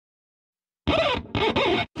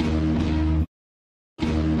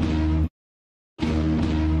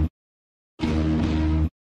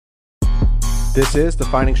This is the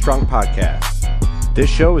Finding Strong podcast. This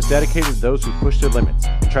show is dedicated to those who push their limits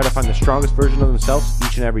and try to find the strongest version of themselves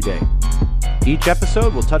each and every day. Each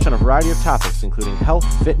episode will touch on a variety of topics, including health,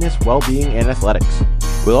 fitness, well-being, and athletics.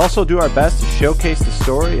 We'll also do our best to showcase the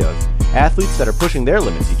story of athletes that are pushing their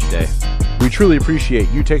limits each day. We truly appreciate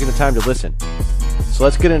you taking the time to listen. So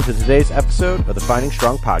let's get into today's episode of the Finding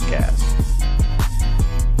Strong podcast.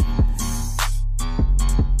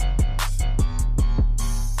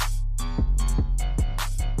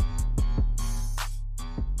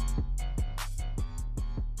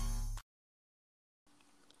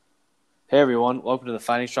 Hey everyone, welcome to the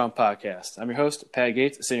Finding Strong podcast. I'm your host, Pat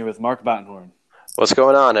Gates, sitting here with Mark Bottenhorn. What's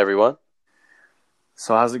going on, everyone?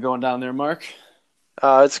 So how's it going down there, Mark?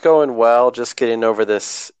 It's going well, just getting over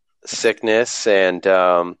this sickness, and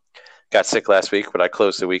got sick last week, but I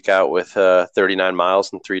closed the week out with 39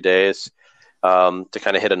 miles in 3 days to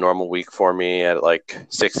kind of hit a normal week for me at like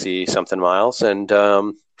 60-something miles, and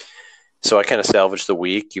so I kind of salvaged the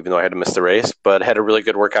week, even though I had to miss the race, but had a really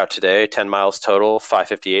good workout today, 10 miles total,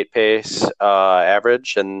 5:58 pace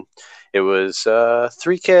average, and it was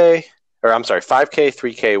 5K,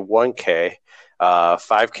 3K, 1K.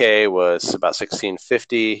 5K was about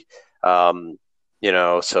 16:50,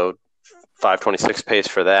 so 5:26 pace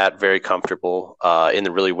for that, very comfortable in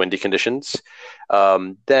the really windy conditions.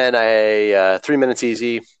 Then 3 minutes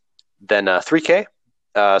easy, then 3K.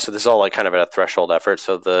 So this is all like kind of a threshold effort.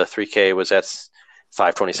 So the 3K was at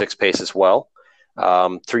 5:26 pace as well.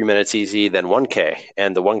 3 minutes easy, then 1K,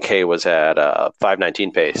 and the 1K was at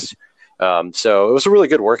 5:19 pace. So it was a really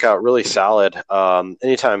good workout, really solid.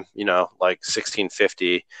 Anytime, like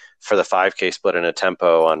 16:50 for the 5K split in a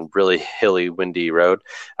tempo on really hilly, windy road,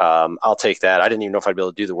 I'll take that. I didn't even know if I'd be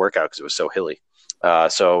able to do the workout because it was so hilly.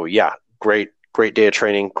 So yeah, great day of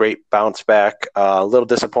training, great bounce back. A little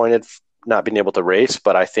disappointed not being able to race,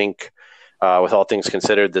 but I think with all things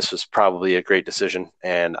considered, this was probably a great decision,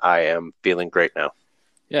 and I am feeling great now.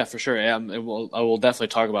 Yeah, for sure. I will definitely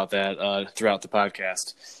talk about that throughout the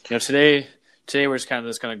podcast. Today we're just kind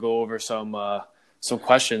of go over some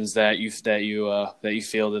questions that you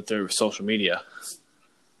feel that they're social media.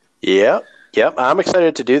 Yeah, I'm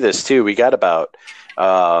excited to do this too. We got about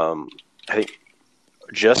I think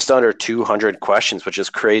just under 200 questions, which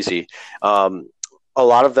is crazy. A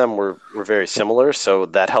lot of them were very similar, so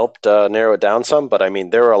that helped narrow it down some. But I mean,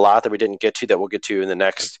 there were a lot that we didn't get to that we'll get to in the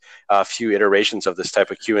next few iterations of this type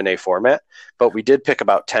of Q&A format. But we did pick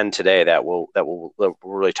about 10 today that we'll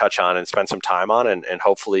really touch on and spend some time on, and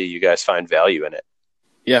hopefully you guys find value in it.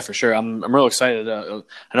 Yeah, for sure. I'm real excited. I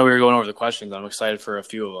know we were going over the questions. I'm excited for a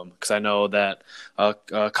few of them because I know that a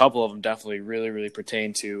couple of them definitely really, really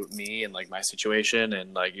pertain to me and like my situation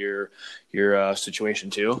and like your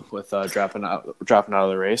situation too with dropping out of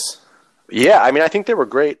the race. Yeah, I mean, I think they were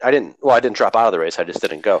great. I didn't drop out of the race. I just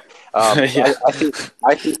didn't go. Yeah. I think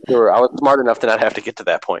I was smart enough to not have to get to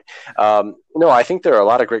that point. I think there are a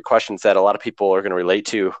lot of great questions that a lot of people are going to relate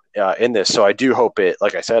to in this. So I do hope it,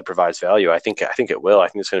 like I said, provides value. I think it will. I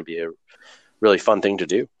think it's going to be a really fun thing to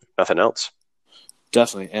do. Nothing else.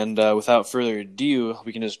 Definitely. And without further ado,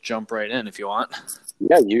 we can just jump right in if you want.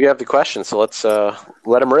 Yeah, you have the question, so let's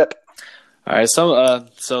let them rip. All right.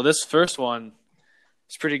 So this first one.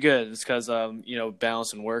 It's pretty good. It's because,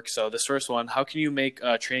 balance and work. So this first one, how can you make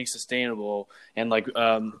training sustainable and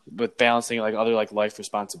with balancing like other like life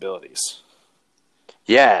responsibilities?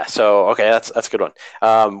 Yeah. So, okay, that's a good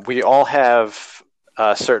one. We all have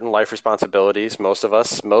certain life responsibilities.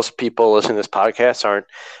 Most people listening to this podcast aren't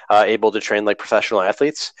able to train like professional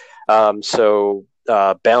athletes. So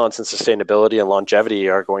balance and sustainability and longevity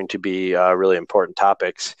are going to be really important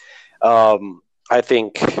topics. I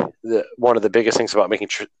think one of the biggest things about making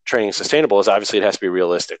training sustainable is obviously it has to be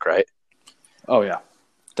realistic, right? Oh, yeah,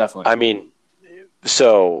 definitely. I mean,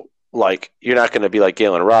 so like you're not going to be like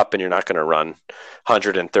Galen Rupp and you're not going to run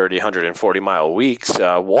 130, 140-mile weeks.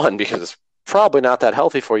 One, because it's probably not that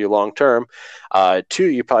healthy for you long term. Two,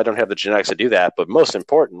 you probably don't have the genetics to do that. But most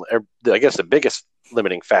important, I guess the biggest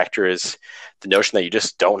limiting factor is the notion that you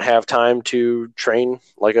just don't have time to train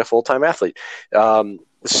like a full-time athlete.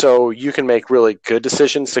 So you can make really good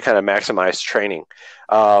decisions to kind of maximize training.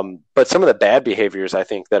 But some of the bad behaviors I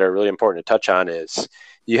think that are really important to touch on is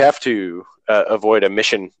you have to avoid a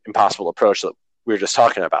mission impossible approach that we were just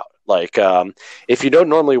talking about. Like if you don't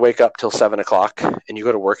normally wake up till 7 o'clock and you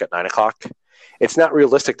go to work at 9 o'clock, it's not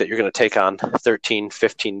realistic that you're going to take on 13,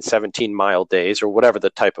 15, 17-mile days or whatever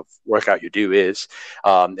the type of workout you do is.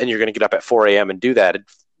 And you're going to get up at 4 a.m. and do that.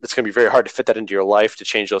 It's going to be very hard to fit that into your life, to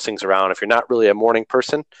change those things around. If you're not really a morning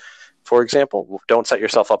person, for example, don't set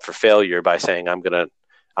yourself up for failure by saying, I'm going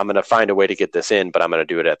to find a way to get this in, but I'm going to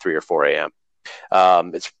do it at 3 or 4 a.m.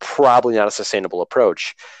 It's probably not a sustainable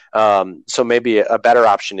approach. So maybe a better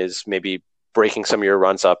option is maybe breaking some of your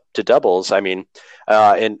runs up to doubles. I mean,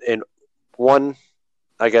 in one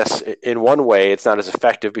way, it's not as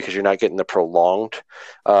effective because you're not getting the prolonged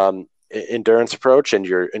endurance approach, and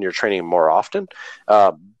you're training more often.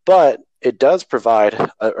 But it does provide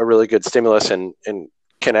a really good stimulus and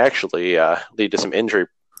can actually lead to some injury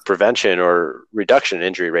prevention or reduction in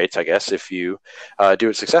injury rates, I guess, if you do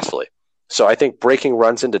it successfully. So I think breaking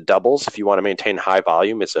runs into doubles, if you want to maintain high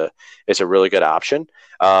volume, is a really good option.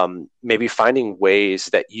 Maybe finding ways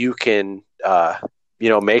that you can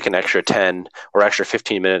make an extra 10 or extra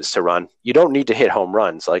 15 minutes to run. You don't need to hit home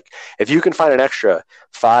runs. Like if you can find an extra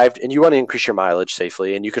 5, and you want to increase your mileage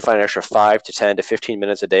safely, and you can find an extra 5 to 10 to 15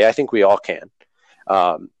 minutes a day, I think we all can.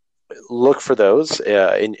 Look for those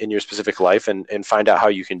in your specific life and find out how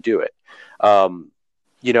you can do it.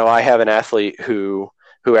 I have an athlete who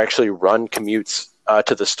actually commutes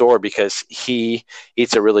to the store because he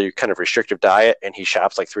eats a really kind of restrictive diet, and he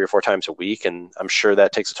shops like 3 or 4 times a week. And I'm sure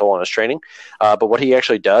that takes a toll on his training. But what he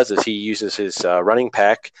actually does is he uses his running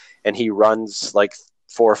pack, and he runs like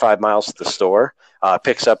 4 or 5 miles to the store,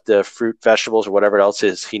 picks up the fruit, vegetables, or whatever else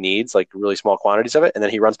he needs, like really small quantities of it. And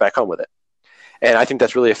then he runs back home with it. And I think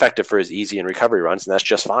that's really effective for his easy and recovery runs. And that's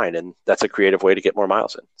just fine. And that's a creative way to get more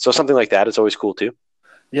miles in. So something like that is always cool too.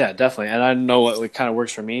 Yeah, definitely. And I know what kind of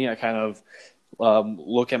works for me. I kind of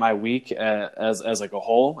look at my week as like a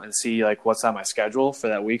whole and see like what's on my schedule for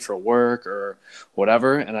that week for work or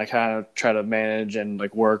whatever. And I kind of try to manage and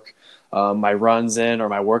like work my runs in or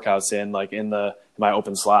my workouts in like in my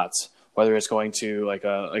open slots, whether it's going to like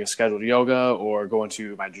a scheduled yoga or going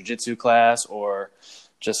to my jiu-jitsu class or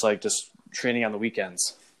just training on the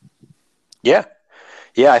weekends. Yeah,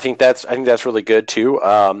 I think that's really good too.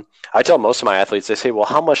 I tell most of my athletes, they say, well,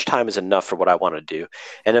 how much time is enough for what I want to do?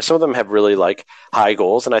 And if some of them have really like high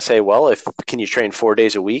goals, and I say, well, can you train 4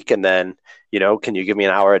 days a week? And then, can you give me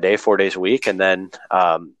an hour a day, 4 days a week? And then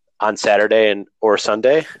on Saturday or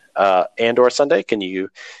Sunday, can you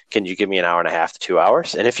give me an hour and a half to 2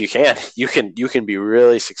 hours? And if you can, you can be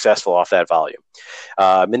really successful off that volume.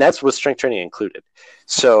 And that's with strength training included.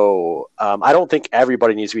 So I don't think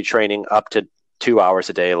everybody needs to be training up to 2 hours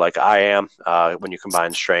a day like I am when you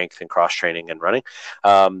combine strength and cross training and running.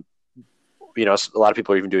 A lot of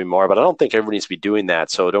people are even doing more, but I don't think everybody needs to be doing that.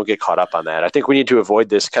 So don't get caught up on that. I think we need to avoid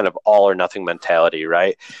this kind of all or nothing mentality,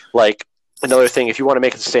 right? Like another thing, if you want to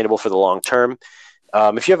make it sustainable for the long term,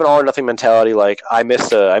 if you have an all or nothing mentality, like I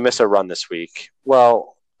miss a run this week.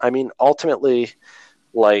 Well, I mean, ultimately,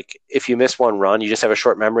 like if you miss one run, you just have a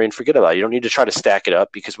short memory and forget about it. You don't need to try to stack it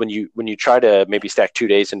up, because when you try to maybe stack 2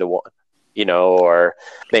 days into one, or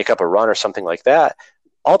make up a run or something like that,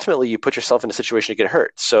 ultimately you put yourself in a situation to get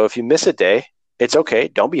hurt. So if you miss a day, it's okay.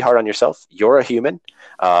 Don't be hard on yourself. You're a human.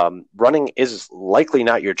 Running is likely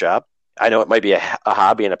not your job. I know it might be a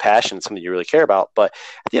hobby and a passion, something you really care about, but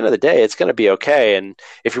at the end of the day, it's going to be okay. And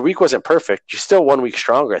if your week wasn't perfect, you're still 1 week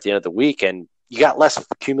stronger at the end of the week, and you got less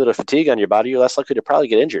cumulative fatigue on your body. You're less likely to probably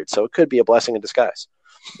get injured. So it could be a blessing in disguise.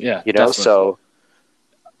 Yeah. Definitely. So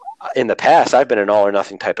in the past, I've been an all or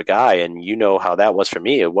nothing type of guy, and you know how that was for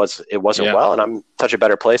me. It wasn't well, and I'm such a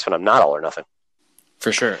better place when I'm not all or nothing.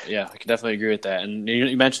 For sure. Yeah, I can definitely agree with that. And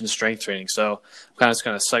you mentioned strength training, so I'm kind of just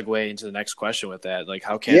going to segue into the next question with that. Like,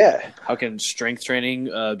 how can strength training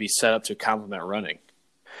be set up to complement running?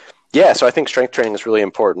 Yeah, so I think strength training is really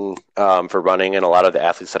important for running, and a lot of the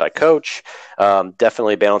athletes that I coach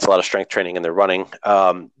definitely balance a lot of strength training in their running.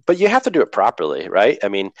 But you have to do it properly, right? I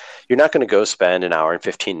mean, you're not going to go spend an hour and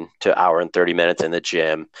 15 to hour and 30 minutes in the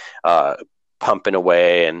gym pumping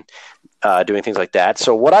away and doing things like that.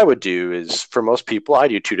 So what I would do is, for most people, I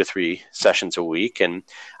do 2 to 3 sessions a week, and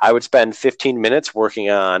I would spend 15 minutes working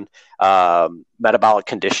on metabolic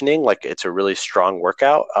conditioning, like it's a really strong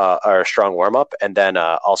workout or a strong warm-up, and then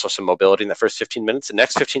also some mobility in the first 15 minutes. The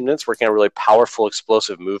next 15 minutes working on really powerful,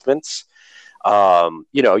 explosive movements.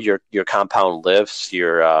 Your compound lifts,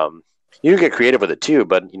 you can get creative with it too,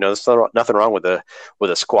 but there's nothing wrong with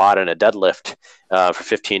a squat and a deadlift for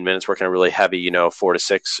 15 minutes, working on really heavy, 4 to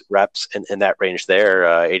 6 reps in that range there,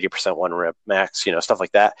 80% one rep max, stuff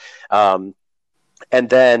like that. And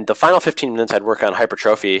then the final 15 minutes, I'd work on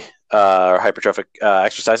hypertrophy or hypertrophic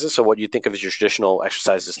exercises. So what you think of as your traditional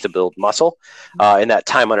exercises to build muscle in that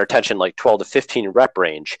time under tension, like 12 to 15 rep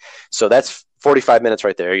range. So that's 45 minutes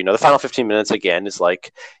right there. The final 15 minutes again is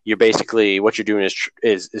like you're basically, what you're doing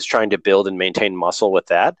is trying to build and maintain muscle with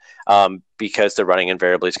that, because the running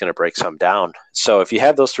invariably is going to break some down. So if you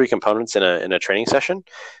have those 3 components in a training session,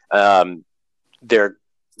 they're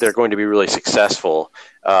they're going to be really successful,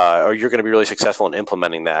 or you're going to be really successful in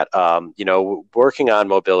implementing that. Working on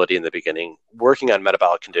mobility in the beginning, working on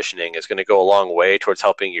metabolic conditioning is going to go a long way towards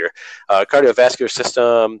helping your cardiovascular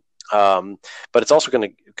system. But it's also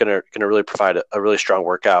going to really provide a really strong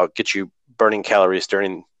workout, get you burning calories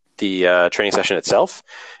during the training session itself.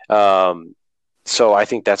 So I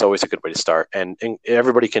think that's always a good way to start, and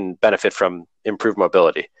everybody can benefit from improved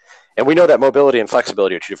mobility. And we know that mobility and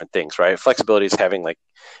flexibility are two different things, right? Flexibility is having, like,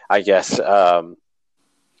 I guess you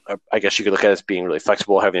could look at it as being really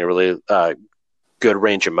flexible, having a really good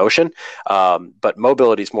range of motion. But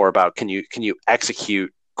mobility is more about can you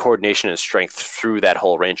execute coordination and strength through that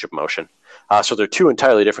whole range of motion. So they're two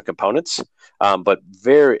entirely different components, but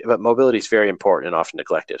mobility is very important and often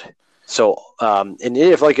neglected. So, and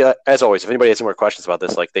if as always, if anybody has any more questions about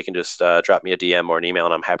this, like, they can just drop me a DM or an email,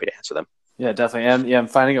 and I'm happy to answer them. Yeah, definitely. And I'm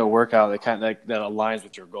finding a workout that aligns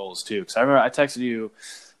with your goals too. Because I remember I texted you,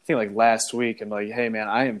 I think like last week, and like, hey man,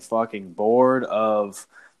 I am fucking bored of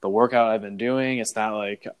the workout I've been doing. It's not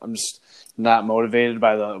like I'm just not motivated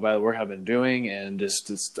by the work I've been doing, and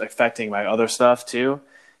just affecting my other stuff too.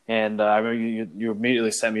 And I remember you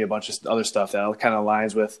immediately sent me a bunch of other stuff that kind of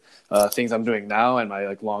aligns with things I'm doing now and my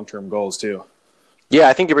like long-term goals too. Yeah,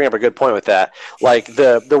 I think you bring up a good point with that. Like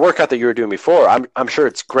the workout that you were doing before, I'm sure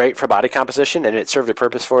it's great for body composition and it served a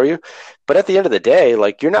purpose for you. But at the end of the day,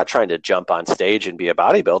 like, you're not trying to jump on stage and be a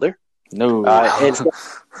bodybuilder. No.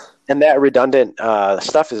 And that redundant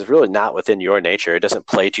stuff is really not within your nature. It doesn't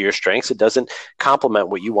play to your strengths. It doesn't complement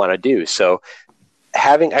what you want to do. So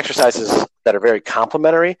having exercises that are very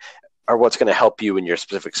complementary are what's going to help you in your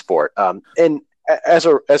specific sport. And as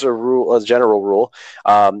a general rule,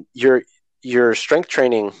 your strength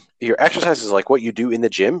training, your exercises, like what you do in the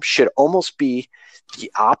gym, should almost be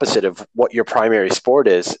the opposite of what your primary sport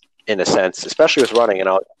is, in a sense, especially with running. And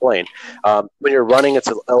I'll explain. When you're running, it's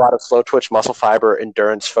a lot of slow twitch, muscle fiber,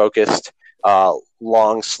 endurance focused,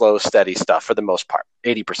 long, slow, steady stuff for the most part,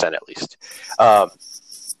 80% at least.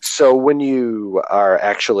 So when you are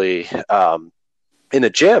actually in the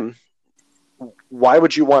gym, why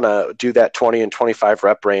would you want to do that 20 and 25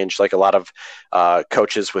 rep range like a lot of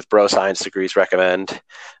coaches with bro science degrees recommend?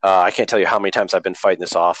 I can't tell you how many times I've been fighting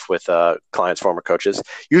this off with clients, former coaches.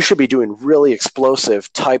 You should be doing really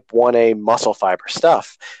explosive type 1A muscle fiber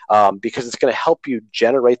stuff because it's going to help you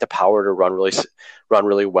generate the power to run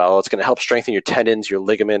really well. It's going to help strengthen your tendons, your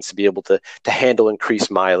ligaments, to be able to handle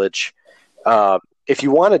increased mileage. If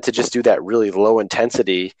you wanted to just do that really low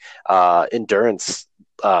intensity endurance,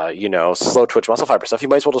 slow twitch muscle fiber stuff, you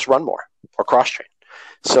might as well just run more or cross train.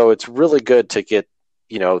 So it's really good to get,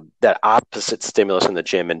 that opposite stimulus in the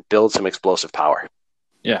gym and build some explosive power.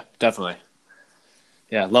 Yeah, definitely.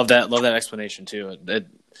 Yeah. Love that explanation too.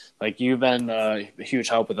 Like, you've been a huge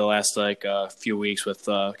help with the last few weeks with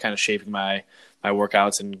kind of shaping my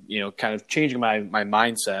workouts and, kind of changing my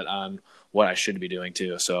mindset on what I should be doing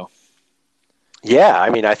too. So. Yeah, I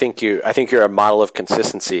mean, I think you're a model of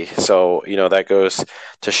consistency. So, that goes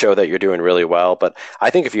to show that you're doing really well. But I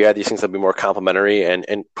think if you add these things, they'll be more complementary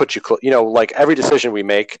and put you, like every decision we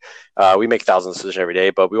make thousands of decisions every day,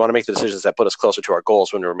 but we want to make the decisions that put us closer to our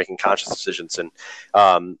goals when we're making conscious decisions. And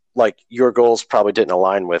like, your goals probably didn't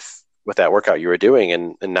align with that workout you were doing.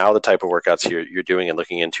 And now the type of workouts you're doing and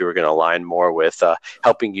looking into are going to align more with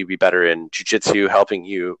helping you be better in jiu-jitsu, helping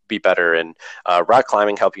you be better in rock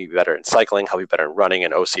climbing, helping you be better in cycling, help you better in running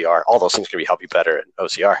and OCR. All those things can help you better in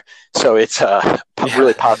OCR. So it's a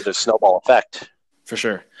really positive snowball effect. For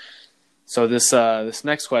sure. So this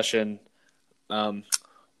next question,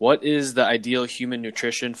 what is the ideal human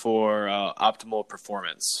nutrition for optimal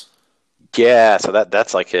performance? Yeah, so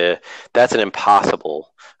that's an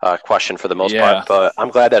impossible question for the most part, but I'm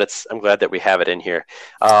glad that we have it in here.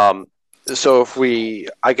 So if we,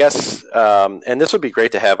 I guess, and this would be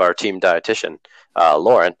great to have our team dietitian,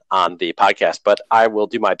 Lauren, on the podcast, but I will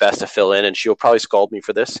do my best to fill in, and she'll probably scold me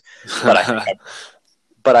for this, but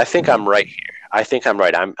I think I'm right here. I think I'm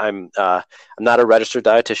right. I'm not a registered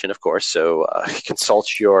dietitian, of course, so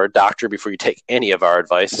consult your doctor before you take any of our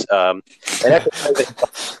advice. And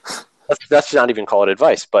let's not even call it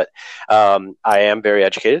advice, but I am very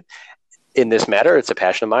educated in this matter. It's a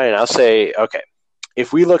passion of mine, and I'll say, okay,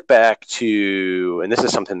 if we look back to, and this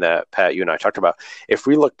is something that Pat, you and I talked about, if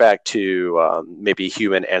we look back to maybe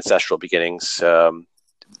human ancestral beginnings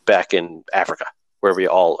back in Africa, where we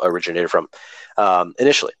all originated from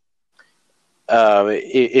initially.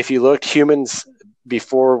 If you looked, humans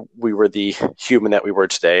before we were the human that we were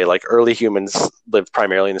today, like early humans lived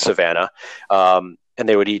primarily in the savannah, and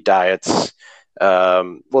they would eat diets.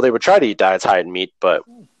 They would try to eat diets high in meat, but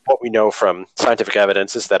what we know from scientific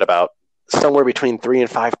evidence is that about somewhere between 3 and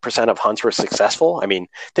 5% of hunts were successful. I mean,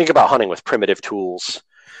 think about hunting with primitive tools.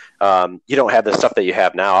 You don't have the stuff that you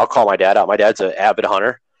have now. I'll call my dad out. My dad's an avid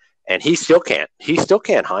hunter, and he still can't. He still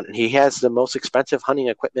can't hunt, and he has the most expensive hunting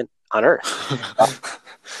equipment on earth.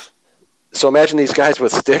 So imagine these guys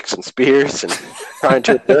with sticks and spears and trying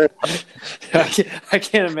to. I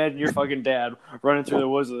can't imagine your fucking dad running through the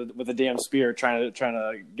woods with a damn spear trying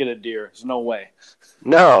to get a deer. There's no way.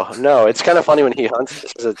 No. It's kind of funny when he hunts.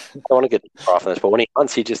 I don't want to get off on this, but when he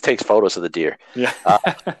hunts, he just takes photos of the deer. Yeah.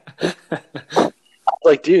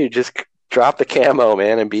 Like, dude, just drop the camo,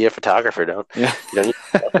 man, and be a photographer. Don't. Yeah. You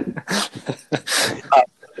don't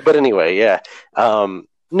but anyway, yeah.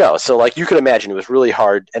 No, so like you could imagine, it was really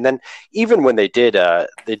hard. And then even when they did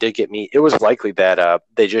get meat, it was likely that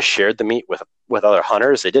they just shared the meat with other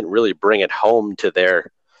hunters. They didn't really bring it home to their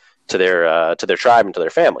tribe and to their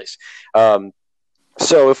families.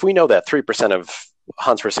 So if we know that 3% of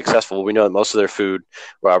hunts were successful, we know that most of their food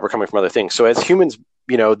were coming from other things. So as humans,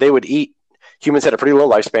 they would eat. Humans had a pretty low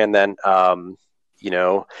lifespan then.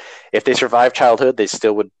 If they survived childhood, they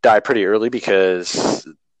still would die pretty early because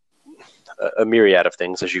a myriad of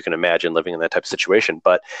things, as you can imagine, living in that type of situation.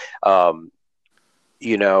 But, when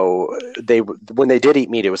they did eat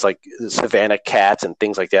meat, it was like savanna cats and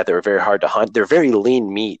things like that. They were very hard to hunt. They're very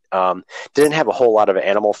lean meat. Didn't have a whole lot of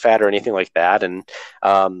animal fat or anything like that. And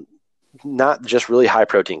not just really high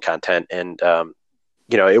protein content. And,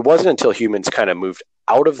 it wasn't until humans kind of moved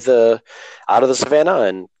out of the savanna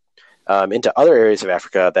and into other areas of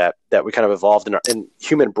Africa that we kind of evolved, and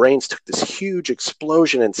human brains took this huge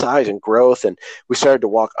explosion in size and growth, and we started to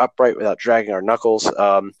walk upright without dragging our knuckles.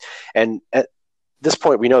 And at this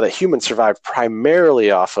point, we know that humans survived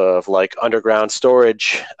primarily off of like underground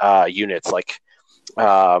storage units, like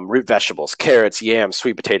root vegetables, carrots, yams,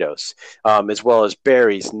 sweet potatoes, as well as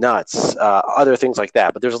berries, nuts, other things like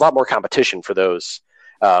that. But there's a lot more competition for those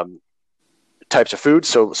types of food,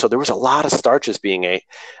 so there was a lot of starches being ate,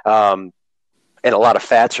 and a lot of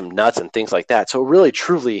fats from nuts and things like that. So really,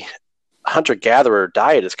 truly, hunter-gatherer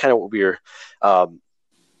diet is kind of what we were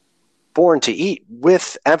born to eat,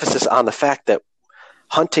 with emphasis on the fact that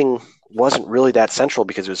hunting wasn't really that central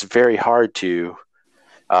because it was very hard to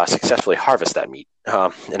successfully harvest that meat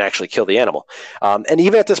and actually kill the animal. And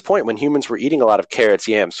even at this point, when humans were eating a lot of carrots,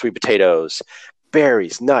 yams, sweet potatoes,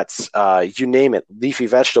 berries, nuts, you name it, leafy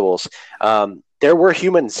vegetables. There were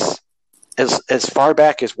humans as far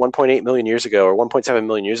back as 1.8 million years ago or 1.7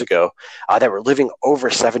 million years ago that were living over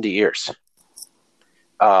 70 years.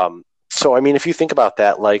 So, I mean, if you think about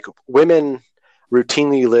that, like women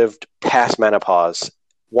routinely lived past menopause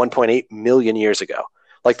 1.8 million years ago.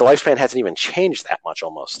 Like the lifespan hasn't even changed that much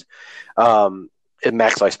almost, in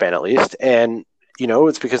max lifespan at least. And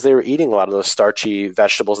it's because they were eating a lot of those starchy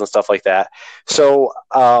vegetables and stuff like that. So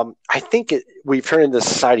I think we've turned into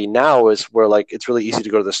society now is where like it's really easy to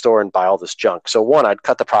go to the store and buy all this junk. So one, I'd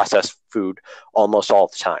cut the processed food almost all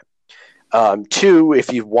the time. Two,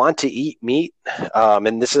 if you want to eat meat,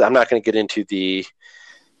 and I'm not going to get into the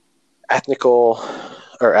ethical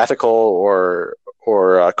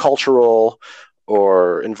or cultural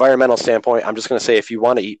or environmental standpoint. I'm just going to say if you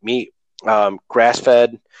want to eat meat,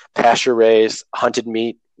 grass-fed, pasture-raised, hunted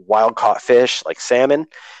meat, wild-caught fish like salmon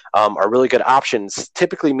are really good options.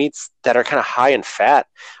 Typically, meats that are kind of high in fat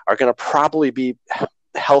are going to probably be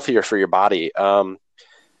healthier for your body.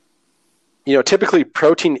 Typically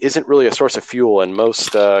protein isn't really a source of fuel, and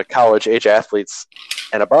most college-age athletes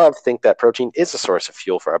and above think that protein is a source of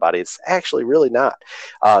fuel for our body. It's actually really not.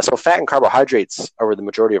 So fat and carbohydrates are where the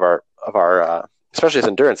majority of our especially as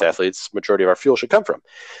endurance athletes, majority of our fuel should come from.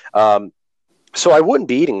 So I wouldn't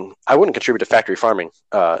contribute to factory farming.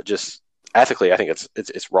 Just ethically, I think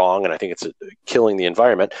it's wrong, and I think it's killing the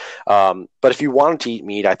environment. But if you wanted to eat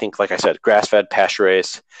meat, I think, like I said, grass-fed,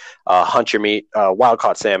 pasture-raised, hunt your meat,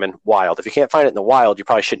 wild-caught salmon, wild. If you can't find it in the wild, you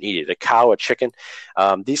probably shouldn't eat it. A cow, a chicken,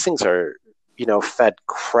 these things are, fed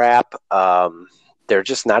crap. They're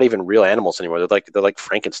just not even real animals anymore. They're like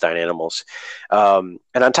Frankenstein animals. And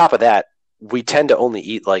on top of that, we tend to only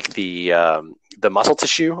eat like the muscle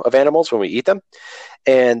tissue of animals when we eat them,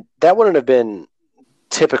 and that wouldn't have been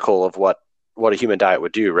typical of what a human diet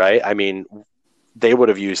would do, right? I mean, they would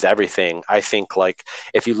have used everything. I think, like,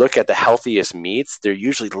 if you look at the healthiest meats, they're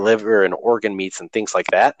usually liver and organ meats and things like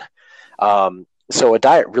that. So a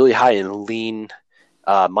diet really high in lean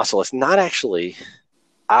muscle is not actually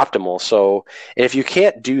optimal. So if you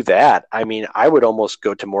can't do that, I mean, I would almost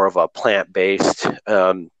go to more of a plant-based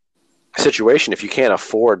situation if you can't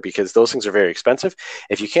afford, because those things are very expensive.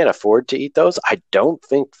 If you can't afford to eat those, I don't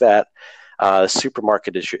think that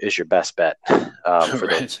supermarket is your best bet.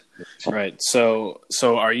 Right. So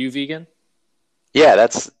are you vegan? Yeah,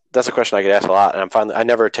 that's a question I get asked a lot, and I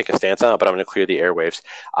never take a stance on it, but I'm going to clear the airwaves.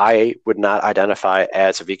 I would not identify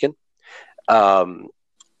as a vegan, um,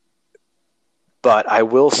 but I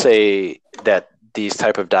will say that these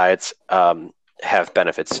type of diets have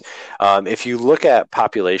benefits. If you look at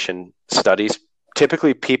population studies,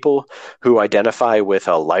 typically people who identify with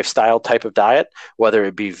a lifestyle type of diet, whether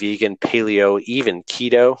it be vegan, paleo, even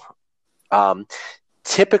keto, um,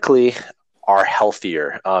 typically are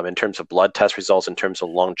healthier in terms of blood test results, in terms of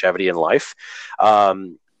longevity in life.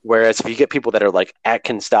 Whereas if you get people that are like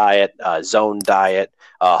Atkins diet, Zone diet,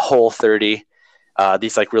 Whole 30,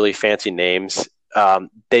 these like really fancy names,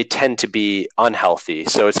 they tend to be unhealthy.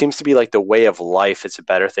 So it seems to be like the way of life is a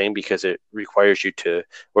better thing because it requires you to,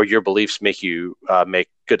 or your beliefs make you make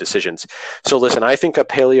good decisions. So listen, I think a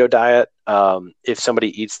paleo diet, if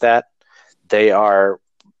somebody eats that, they are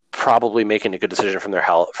probably making a good decision from their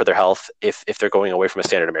health for their health if they're going away from a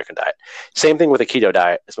standard American diet. Same thing with a keto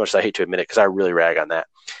diet, as much as I hate to admit it, because I really rag on that.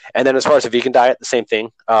 And then as far as a vegan diet, the same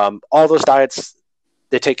thing. All those diets,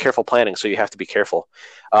 they take careful planning, so you have to be careful.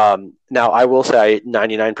 Now, I will say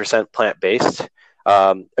 99% plant-based.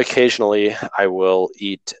 Occasionally, I will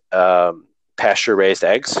eat pasture-raised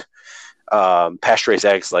eggs. Pasture-raised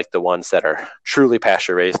eggs, like the ones that are truly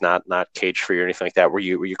pasture-raised, not cage-free or anything like that, where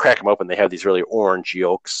you crack them open, they have these really orange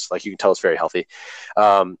yolks. Like you can tell, it's very healthy.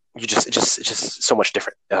 It's just so much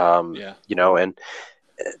different. Yeah. You know, and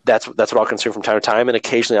that's what I'll consume from time to time, and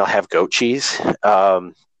occasionally I'll have goat cheese.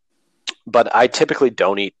 But I typically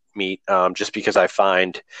don't eat meat just because I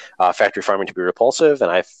find factory farming to be repulsive, and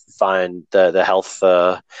I find the health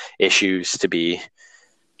issues to be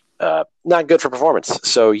not good for performance.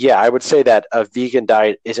 So yeah, I would say that a vegan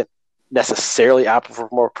diet isn't necessarily optimal for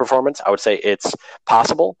more performance. I would say it's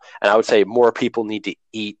possible, and I would say more people need to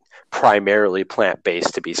eat primarily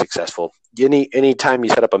plant-based to be successful. Any time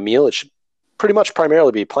you set up a meal, it should pretty much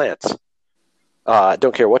primarily be plants.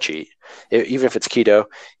 Don't care what you eat, even if it's keto,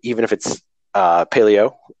 even if it's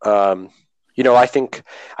paleo. I think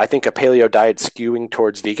a paleo diet skewing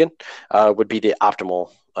towards vegan would be the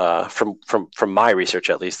optimal, from my research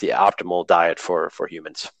at least, the optimal diet for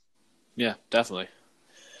humans. Yeah, definitely,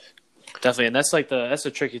 and that's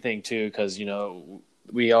the tricky thing too, because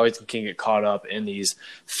we always can get caught up in these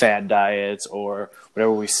fad diets or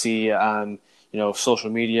whatever we see on social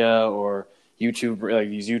media or YouTube, like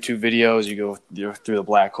these YouTube videos. You go through the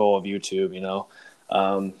black hole of YouTube,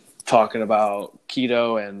 talking about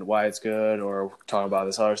keto and why it's good, or talking about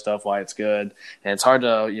this other stuff, why it's good. And it's hard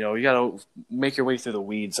to, you got to make your way through the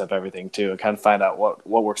weeds of everything too, and kind of find out what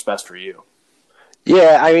works best for you.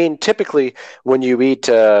 Yeah, I mean, typically when you eat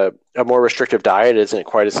a more restrictive diet, it isn't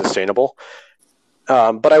quite as sustainable.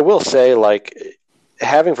 But I will say, like,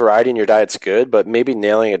 having variety in your diet's good, but maybe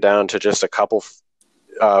nailing it down to just a couple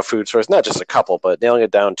food sources, not just a couple, but nailing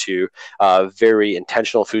it down to very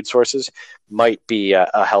intentional food sources might be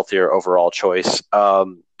a healthier overall choice.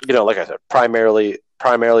 Like I said, primarily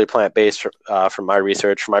plant-based from my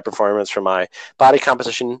research, from my performance, from my body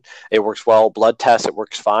composition. It works well. Blood tests, it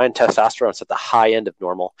works fine. Testosterone's at the high end of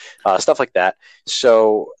normal, stuff like that.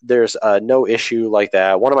 So there's no issue like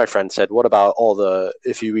that. One of my friends said, what about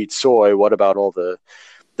if you eat soy, what about all the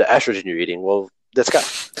estrogen you're eating? Well,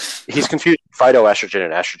 he's confused phytoestrogen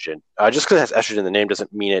and estrogen. Just because it has estrogen in the name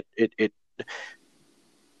doesn't mean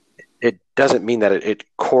it doesn't mean that it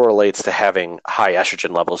correlates to having high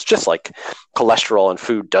estrogen levels, just like cholesterol in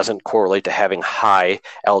food doesn't correlate to having high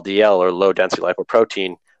LDL or low density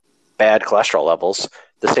lipoprotein, bad cholesterol levels.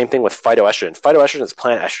 The same thing with phytoestrogen. Phytoestrogen is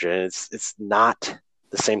plant estrogen. It's not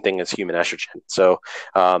the same thing as human estrogen. So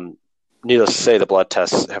needless to say, the blood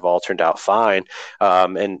tests have all turned out fine.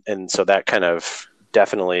 And so that kind of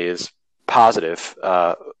definitely is positive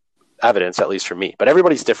evidence, at least for me. But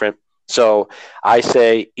everybody's different. So I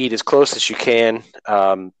say eat as close as you can,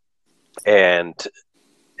 and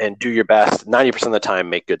do your best. 90% of the time,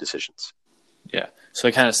 make good decisions. Yeah. So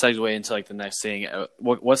it kind of segue into like the next thing.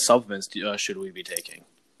 What supplements should we be taking?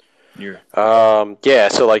 Yeah.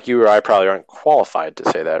 So like you or I probably aren't qualified to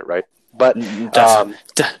say that, right? But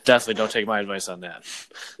definitely don't take my advice on that.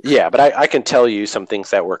 Yeah, but I can tell you some things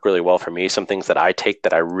that work really well for me. Some things that I take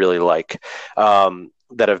that I really like.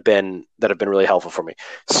 That have been really helpful for me.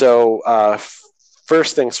 So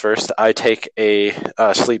first things first, I take a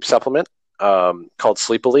sleep supplement called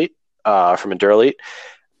Sleep Elite from Endurelite.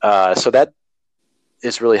 So that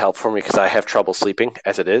is really helpful for me because I have trouble sleeping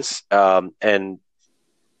as it is. And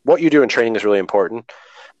what you do in training is really important,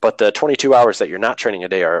 but the 22 hours that you're not training a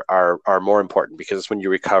day are more important because it's when you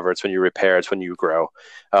recover, it's when you repair, it's when you grow.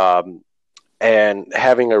 And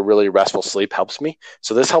having a really restful sleep helps me.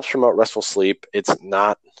 So this helps promote restful sleep. It's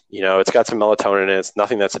not It's got some melatonin in it. It's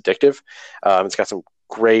nothing that's addictive. It's got some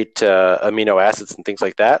great amino acids and things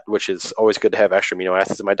like that, which is always good to have extra amino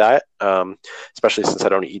acids in my diet, especially since I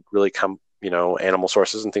don't eat really animal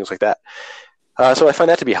sources and things like that. So I find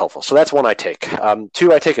that to be helpful. So that's one I take.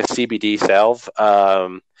 Two, I take a CBD salve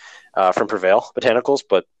from Prevail Botanicals,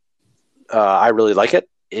 but I really like it.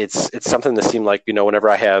 It's something that seemed like, whenever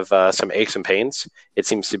I have some aches and pains, it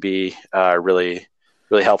seems to be really,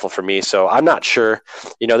 really helpful for me. So I'm not sure,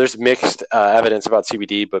 there's mixed evidence about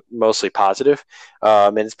CBD, but mostly positive.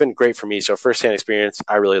 And it's been great for me. So firsthand experience,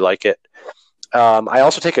 I really like it. I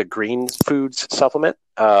also take a green foods supplement.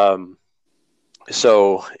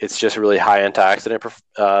 So it's just a really high antioxidant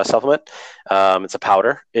supplement. It's a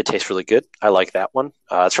powder. It tastes really good. I like that one.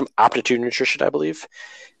 It's from Optitude Nutrition, I believe.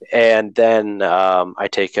 And then I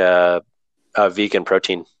take a vegan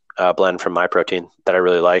protein blend from MyProtein that I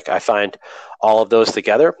really like. I find all of those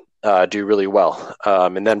together do really well.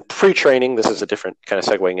 And then pre-training, this is a different kind of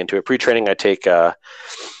segueing into it. Pre-training, I take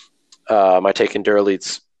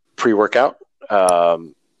Endurelead's pre-workout.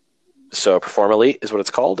 So Perform Elite is what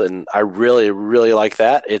it's called, and I really, really like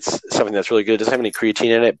that. It's something that's really good. It doesn't have any creatine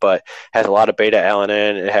in it, but has a lot of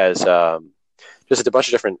beta-alanine. It has just a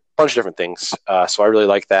bunch of different things. So I really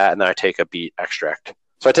like that, and then I take a beet extract.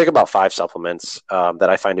 So I take about 5 supplements that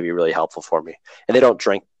I find to be really helpful for me, and they don't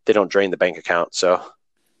drain the bank account. So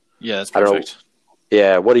yeah, that's perfect.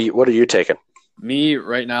 Yeah, what are you taking? Me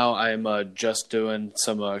right now, I'm just doing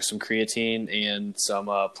some creatine and some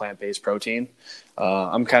plant-based protein.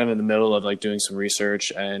 I'm kind of in the middle of doing some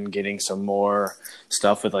research and getting some more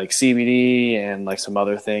stuff with CBD and some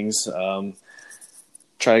other things.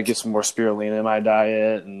 Try to get some more spirulina in my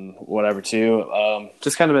diet and whatever too.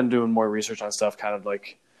 Just kind of been doing more research on stuff. Kind of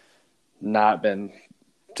not been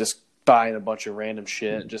just buying a bunch of random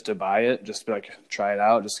shit just to buy it. Just to try it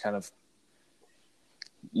out. Just kind of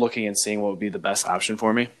looking and seeing what would be the best option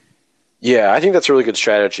for me. Yeah, I think that's a really good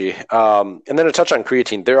strategy. And then to touch on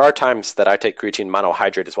creatine, there are times that I take creatine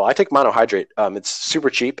monohydrate as well. I take monohydrate. It's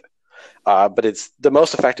super cheap, but it's the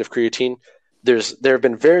most effective creatine. There have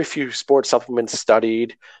been very few sports supplements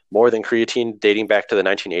studied more than creatine dating back to the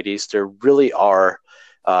 1980s. There really are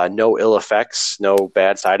no ill effects, no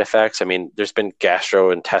bad side effects. I mean, there's been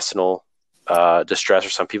gastrointestinal distress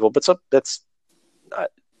for some people, but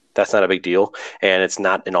that's not a big deal, and it's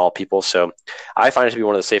not in all people. So I find it to be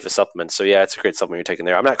one of the safest supplements. So yeah, it's a great supplement you're taking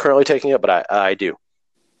there. I'm not currently taking it, but I do.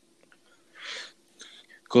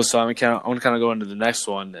 Cool. So I want to kind of go into the next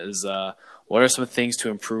one is what are some things to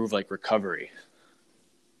improve recovery?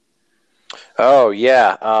 Oh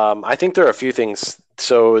yeah. I think there are a few things.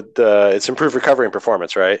 So it's improved recovery and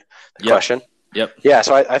performance, right? The question. Yep. Yeah.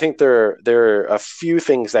 So I think there are a few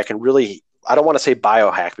things that can really, I don't want to say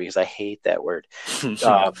biohack because I hate that word.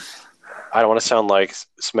 I don't want to sound like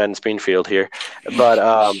Smen Springfield here,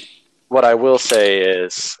 but what I will say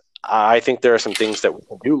is I think there are some things that we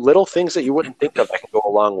can do, little things that you wouldn't think of that can go a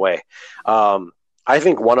long way. I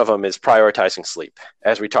think one of them is prioritizing sleep,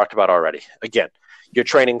 as we talked about already. Again, you're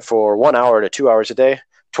training for 1 hour to 2 hours a day,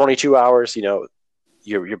 22 hours,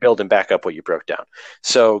 you're building back up what you broke down.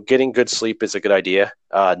 So getting good sleep is a good idea.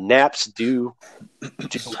 Naps do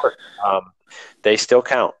work. They still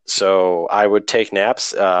count. So I would take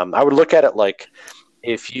naps. I would look at it like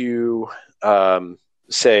if you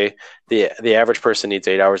say the average person needs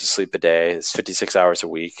 8 hours of sleep a day, it's 56 hours a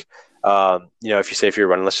week. If you're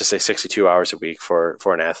running, let's just say 62 hours a week for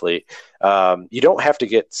an athlete, you don't have to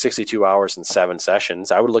get 62 hours in 7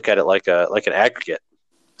 sessions. I would look at it like an aggregate.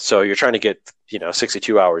 So you're trying to get,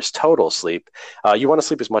 62 hours total sleep. You want to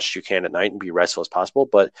sleep as much as you can at night and be restful as possible,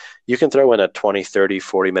 but you can throw in a 20, 30,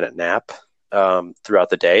 40-minute nap throughout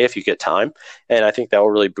the day if you get time. And I think that will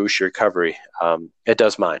really boost your recovery. It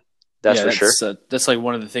does mine. That's for sure. That's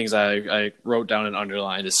one of the things I wrote down and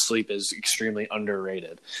underlined is sleep is extremely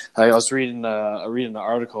underrated. I was reading an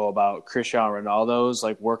article about Cristiano Ronaldo's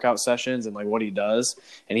workout sessions and what he does,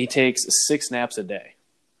 and he takes 6 naps a day.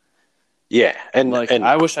 Yeah, and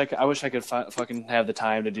I wish I could fucking have the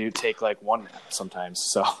time to take 1 nap sometimes.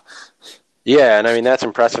 So. Yeah, and I mean that's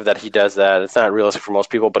impressive that he does that. It's not realistic for most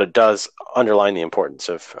people, but it does underline the importance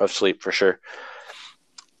of sleep for sure.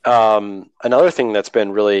 Another thing that's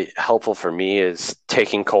been really helpful for me is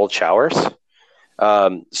taking cold showers.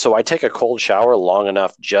 So I take a cold shower long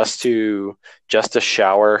enough just to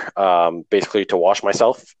shower, basically to wash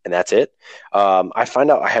myself, and that's it. I find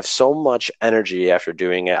out I have so much energy after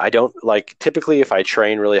doing it. I don't typically if I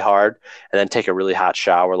train really hard and then take a really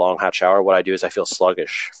long hot shower, what I do is I feel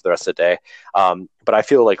sluggish for the rest of the day. But I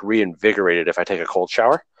feel reinvigorated if I take a cold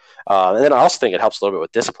shower. And then I also think it helps a little bit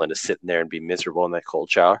with discipline to sit in there and be miserable in that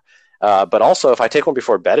cold shower. But also, if I take one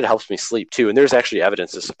before bed, it helps me sleep too. And there's actually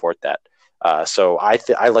evidence to support that. So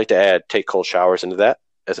I like to take cold showers into that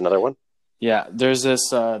as another one. Yeah, there's this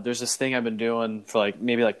thing I've been doing for like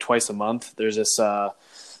maybe like twice a month. There's this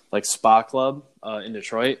like spa club in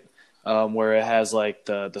Detroit where it has like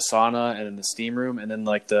the sauna and then the steam room and then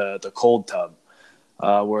like the cold tub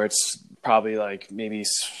where it's probably like maybe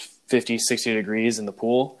 50, 60 degrees in the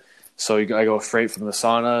pool. So I go straight from the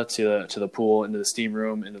sauna to the pool, into the steam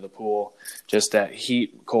room, into the pool, just that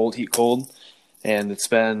heat cold, and it's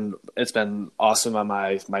been awesome on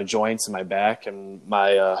my joints and my back and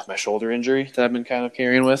my shoulder injury that I've been kind of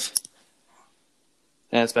carrying with,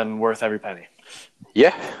 and it's been worth every penny.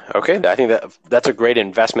 Yeah. Okay. I think that's a great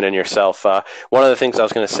investment in yourself. One of the things I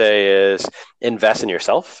was going to say is invest in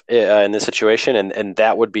yourself in this situation, and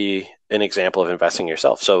that would be an example of investing in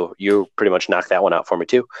yourself. So you pretty much knocked that one out for me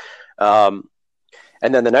too. And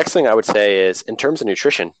then the next thing I would say is in terms of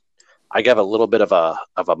nutrition, I give a little bit of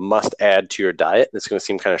a must add to your diet. It's going to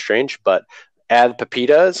seem kind of strange, but add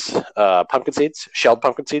pepitas, pumpkin seeds, shelled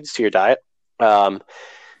pumpkin seeds to your diet.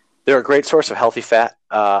 They're a great source of healthy fat.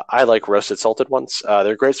 I like roasted salted ones.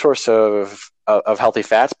 They're a great source of healthy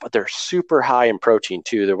fats, but they're super high in protein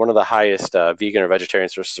too. They're one of the highest vegan or vegetarian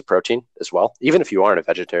sources of protein as well. Even if you aren't a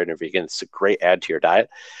vegetarian or vegan, it's a great add to your diet.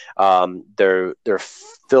 They're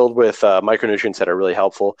filled with micronutrients that are really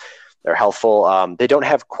helpful. They're healthful. They don't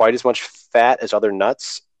have quite as much fat as other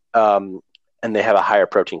nuts, and they have a higher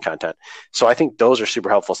protein content. So I think those are super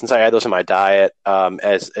helpful. Since I add those in my diet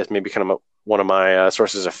as maybe kind of one of my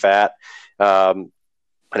sources of fat and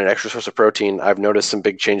an extra source of protein, I've noticed some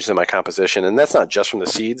big changes in my composition. And that's not just from the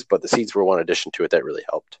seeds, but the seeds were one addition to it that really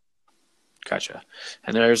helped. Gotcha.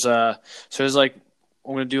 And there's like,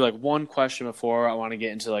 I'm going to do like one question before I want to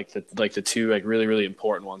get into like the two like really, really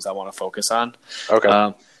important ones I want to focus on.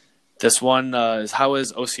 Okay. This one is, how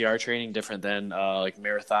is OCR training different than like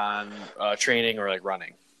marathon training or like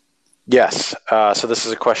running? Yes. So this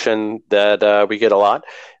is a question that we get a lot.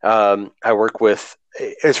 I work with,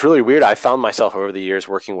 it's really weird. I found myself over the years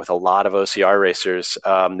working with a lot of OCR racers.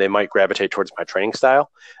 They might gravitate towards my training style.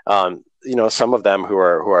 Some of them who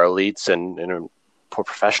are elites and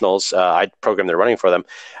professionals, I program their running for them.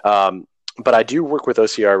 But I do work with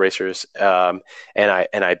OCR racers, and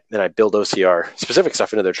I build OCR specific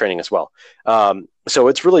stuff into their training as well. So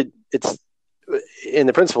it's in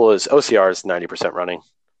the principle is OCR is 90% running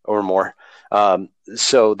or more.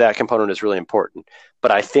 So that component is really important.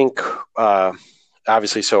 But I think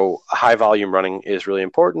obviously, so high volume running is really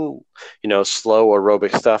important. Slow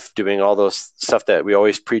aerobic stuff, doing all those stuff that we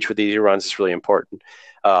always preach with easy runs is really important.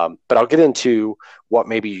 But I'll get into what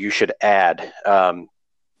maybe you should add.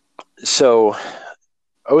 So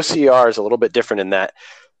OCR is a little bit different in that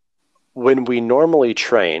when we normally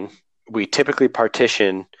train, we typically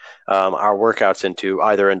partition our workouts into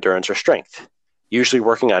either endurance or strength. Usually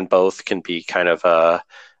working on both can be kind of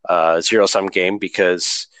a zero-sum game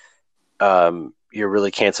because you're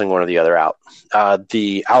really canceling one or the other out.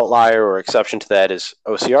 The outlier or exception to that is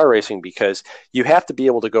OCR racing, because you have to be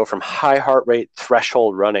able to go from high heart rate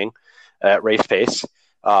threshold running at race pace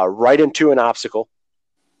right into an obstacle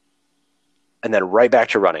and then right back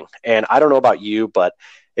to running. And I don't know about you, but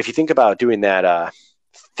if you think about doing that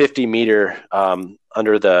 50-meter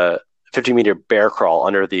under the 50-meter bear crawl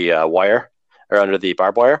under the wire or under the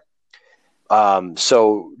barbed wire.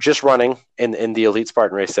 So just running in the Elite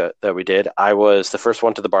Spartan race that we did, I was the first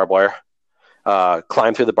one to the barbed wire,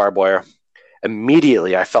 climbed through the barbed wire.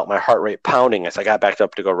 Immediately, I felt my heart rate pounding as I got back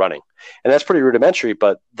up to go running. And that's pretty rudimentary,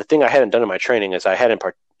 but the thing I hadn't done in my training is I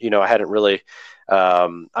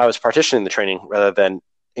was partitioning the training rather than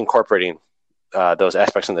incorporating those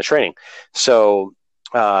aspects in the training. So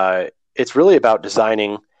it's really about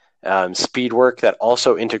designing speed work that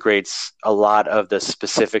also integrates a lot of the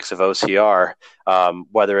specifics of OCR,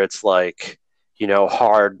 whether it's like,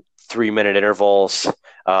 hard 3-minute intervals,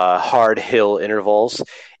 hard hill intervals,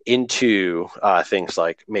 into things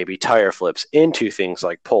like maybe tire flips, into things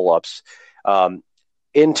like pull-ups,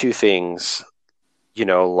 into things,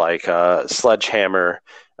 like sledgehammer,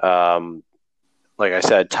 like I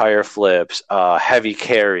said, tire flips, heavy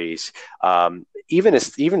carries,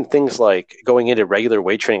 even things like going into regular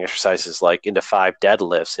weight training exercises, like into 5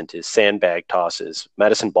 deadlifts, into sandbag tosses,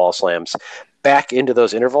 medicine ball slams, back into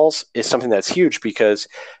those intervals is something that's huge, because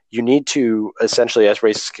you need to essentially, as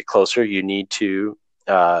races get closer, you need to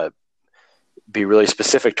be really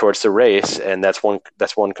specific towards the race, and that's one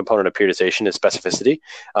component of periodization is specificity.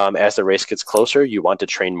 As the race gets closer, you want to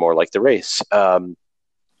train more like the race.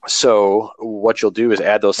 So what you'll do is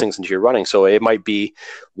add those things into your running. So it might be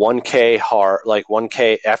 1K hard, like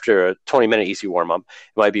 1K after a 20-minute easy warm up.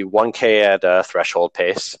 It might be 1K at a threshold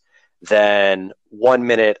pace, then 1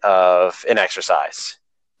 minute of an exercise,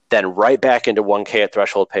 then right back into 1K at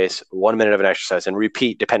threshold pace, 1 minute of an exercise, and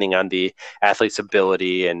repeat depending on the athlete's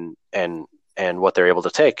ability and what they're able to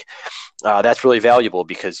take. That's really valuable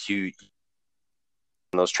because you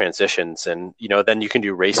those transitions, and then you can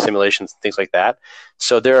do race simulations and things like that.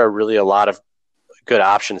 So there are really a lot of good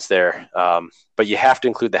options there, but you have to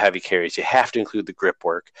include the heavy carries, you have to include the grip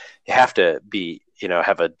work, you have to be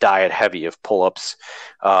have a diet heavy of pull-ups,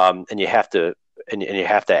 and you have to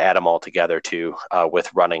add them all together too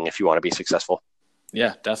with running if you want to be successful.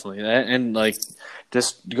 Yeah, definitely. And like,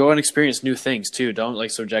 just go and experience new things too. Don't like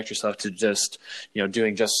subject yourself to just,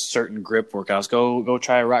 doing just certain grip workouts. Go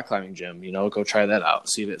try a rock climbing gym, go try that out.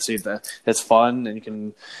 See if that's fun and you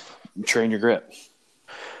can train your grip.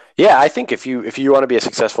 Yeah, I think if you want to be a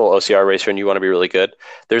successful OCR racer and you want to be really good,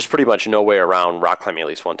 there's pretty much no way around rock climbing at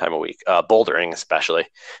least one time a week, bouldering especially.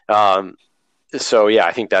 So yeah,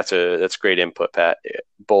 I think that's great input, Pat.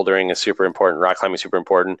 Bouldering is super important. Rock climbing is super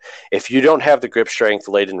important. If you don't have the grip strength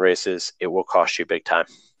late in races, it will cost you big time.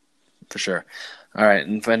 For sure. All right,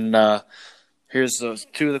 and then here's those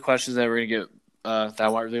two of the questions that we're gonna get that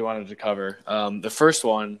I really wanted to cover. The first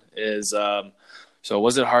one is, so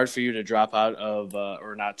was it hard for you to drop out of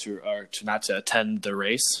or not to attend the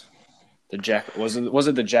race? Was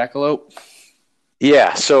it the Jackalope?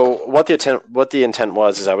 Yeah. So what the intent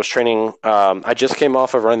was is I was training. I just came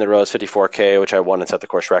off of running the Rose 54K, which I won and set the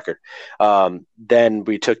course record. Then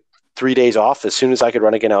we took 3 days off. As soon as I could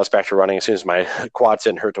run again, I was back to running. As soon as my quads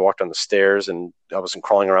didn't hurt to walk down the stairs and I wasn't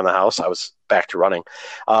crawling around the house, I was back to running.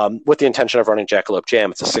 With the intention of running Jackalope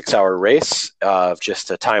Jam. It's a 6-hour race of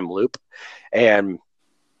just a time loop, and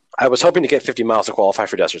I was hoping to get 50 miles to qualify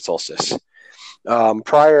for Desert Solstice.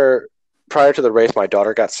 Prior to the race, my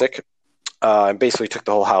daughter got sick. And basically took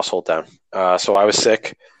the whole household down. So I was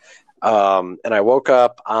sick, and I woke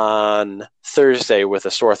up on Thursday with a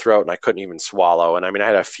sore throat, and I couldn't even swallow. And I mean, I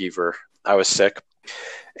had a fever. I was sick,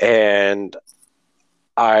 and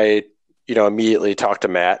I, immediately talked to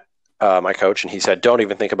Matt, my coach, and he said, "Don't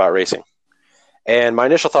even think about racing." And my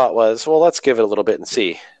initial thought was, well, let's give it a little bit and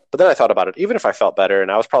see. But then I thought about it. Even if I felt better,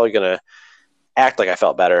 and I was probably going to act like I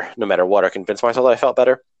felt better no matter what, or convince myself that I felt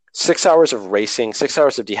better. 6 hours of racing, 6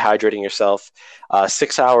 hours of dehydrating yourself,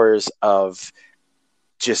 6 hours of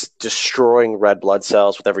just destroying red blood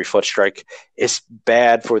cells with every foot strike is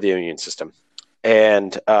bad for the immune system.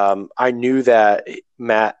 And I knew that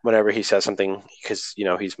Matt, whenever he says something, because,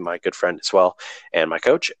 he's my good friend as well and my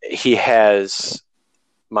coach, he has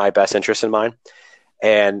my best interest in mind.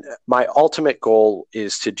 And my ultimate goal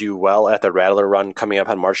is to do well at the Rattler Run coming up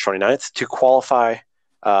on March 29th to qualify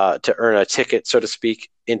to earn a ticket, so to speak,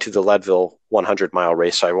 into the Leadville 100-mile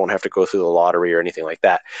race, so I won't have to go through the lottery or anything like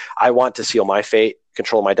that. I want to seal my fate,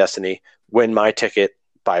 control my destiny, win my ticket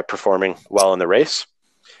by performing well in the race,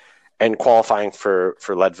 and qualifying for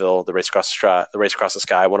Leadville, the race across the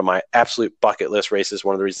sky, one of my absolute bucket list races,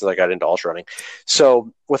 one of the reasons I got into ultra running.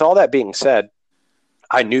 So with all that being said,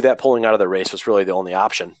 I knew that pulling out of the race was really the only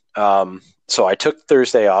option. So I took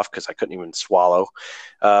Thursday off because I couldn't even swallow.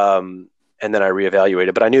 And then I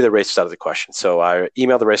reevaluated, but I knew the race was out of the question. So I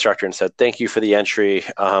emailed the race director and said, "Thank you for the entry.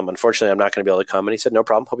 Unfortunately, I'm not going to be able to come." And he said, "No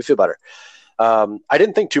problem. Hope you feel better." I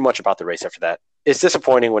didn't think too much about the race after that. It's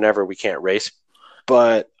disappointing whenever we can't race,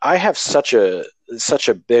 but I have such a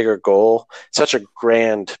bigger goal, such a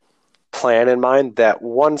grand plan in mind that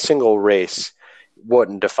one single race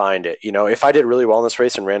wouldn't define it. If I did really well in this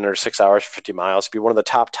race and ran under 6 hours for 50 miles, it'd be one of the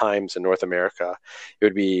top times in North America. It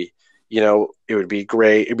would be it would be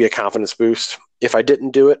great. It'd be a confidence boost. If I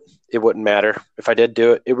didn't do it, it wouldn't matter. If I did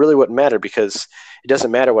do it, it really wouldn't matter because it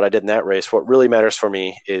doesn't matter what I did in that race. What really matters for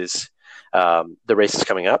me is the races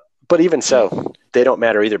coming up. But even so, they don't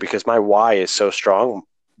matter either because my why is so strong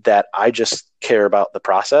that I just care about the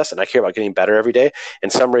process and I care about getting better every day.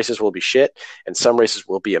 And some races will be shit and some races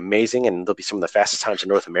will be amazing and they'll be some of the fastest times in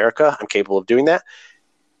North America. I'm capable of doing that.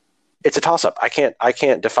 It's a toss-up. I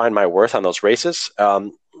can't define my worth on those races.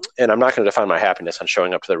 And I'm not going to define my happiness on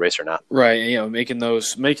showing up to the race or not. Right. Making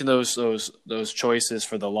those choices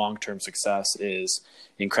for the long-term success is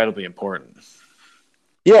incredibly important.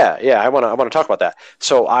 Yeah. I want to talk about that.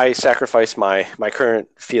 So I sacrificed my current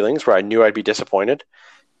feelings where I knew I'd be disappointed.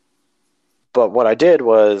 But what I did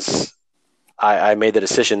was I made the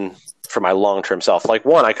decision for my long-term self. Like,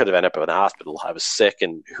 one, I could have ended up in the hospital. I was sick,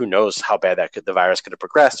 and who knows how bad the virus could have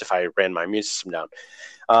progressed if I ran my immune system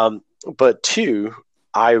down. But two,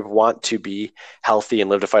 I want to be healthy and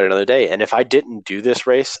live to fight another day. And if I didn't do this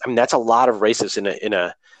race, I mean, that's a lot of races in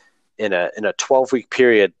a 12-week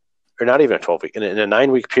period, or not even a 12-week, in a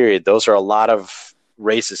 9-week period. Those are a lot of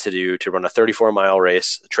races to do, to run a 34-mile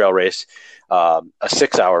race, a trail race, a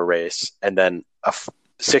 6-hour race, and then a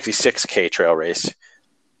 66K trail race.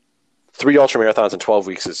 3 ultramarathons in 12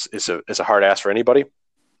 weeks is a hard ask for anybody.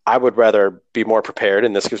 I would rather be more prepared,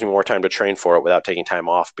 and this gives me more time to train for it without taking time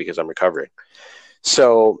off because I'm recovering.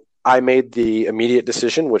 So I made the immediate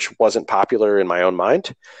decision, which wasn't popular in my own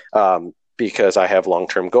mind, because I have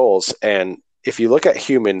long-term goals. And if you look at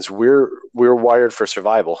humans, we're wired for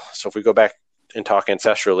survival. So if we go back and talk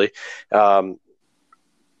ancestrally,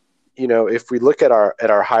 if we look at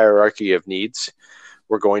our hierarchy of needs,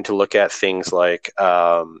 we're going to look at things like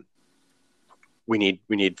we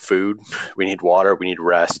need food, we need water, we need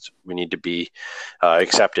rest, we need to be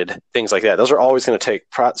accepted, things like that. Those are always going to take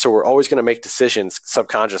so we're always going to make decisions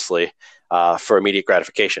subconsciously for immediate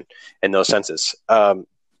gratification in those senses. But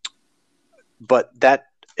that,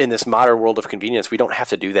 in this modern world of convenience, we don't have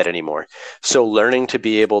to do that anymore. So learning to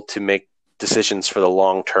be able to make decisions for the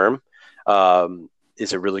long term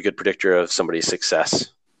is a really good predictor of somebody's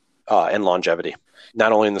success and longevity,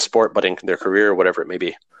 not only in the sport, but in their career, whatever it may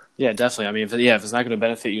be. Yeah, definitely. I mean, if it's not going to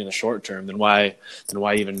benefit you in the short term, then why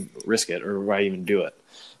even risk it, or why even do it?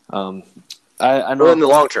 I know in the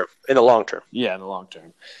long term. Yeah, in the long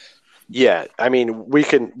term. Yeah, I mean, we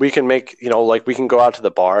can make, like we can go out to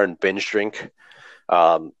the bar and binge drink,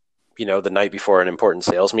 the night before an important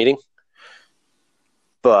sales meeting.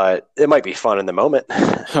 But it might be fun in the moment,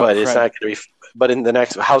 but it's not going to be. But in the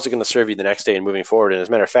next, how's it going to serve you the next day and moving forward? And as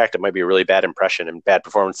a matter of fact, it might be a really bad impression and bad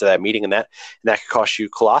performance of that meeting, and that could cost you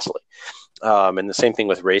colossally. And the same thing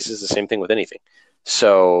with races, the same thing with anything.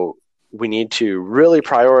 So we need to really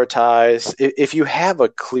prioritize. If you have a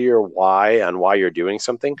clear why on why you're doing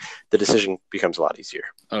something, the decision becomes a lot easier.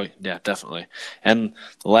 Oh yeah, definitely. And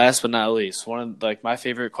last but not least, one of my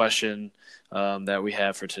favorite question that we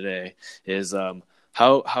have for today is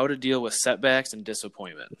how to deal with setbacks and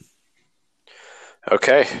disappointment.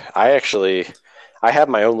 Okay, I have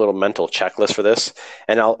my own little mental checklist for this,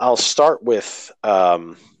 and I'll start with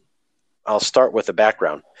the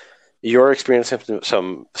background. You're experiencing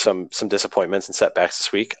some disappointments and setbacks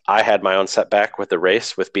this week. I had my own setback with the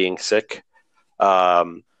race, with being sick. We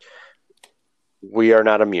are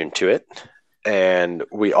not immune to it, and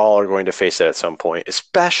we all are going to face it at some point,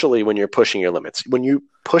 especially when you're pushing your limits. When you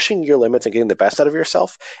pushing your limits and getting the best out of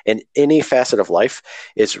yourself in any facet of life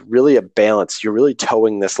is really a balance. You're really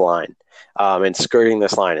towing this line and skirting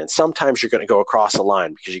this line. And sometimes you're going to go across the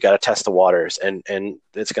line because you got to test the waters, and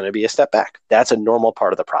it's going to be a step back. That's a normal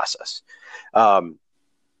part of the process.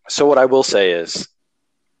 So what I will say is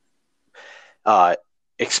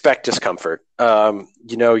expect discomfort.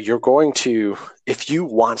 You're going to, if you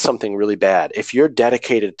want something really bad, if you're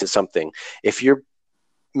dedicated to something, if you're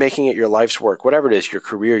making it your life's work, whatever it is, your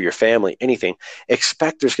career, your family, anything,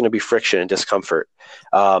 expect there's going to be friction and discomfort.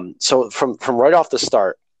 So from right off the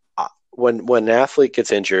start, when an athlete gets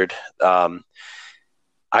injured, I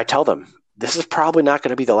tell them, this is probably not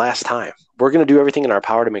going to be the last time. We're going to do everything in our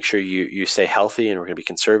power to make sure you stay healthy, and we're going to be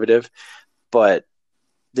conservative, but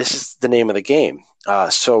this is the name of the game.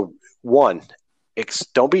 So one,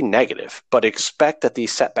 don't be negative, but expect that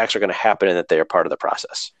these setbacks are going to happen and that they are part of the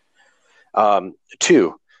process.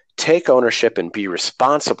 Two, take ownership and be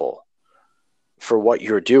responsible for what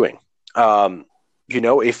you're doing.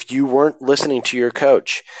 If you weren't listening to your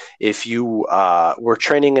coach, if you were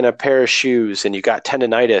training in a pair of shoes and you got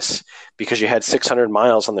tendonitis because you had 600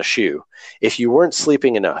 miles on the shoe, if you weren't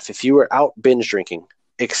sleeping enough, if you were out binge drinking,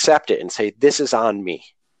 accept it and say, this is on me.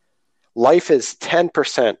 Life is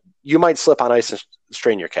 10%. You might slip on ice and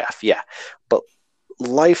strain your calf. Yeah. But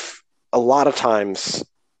life a lot of times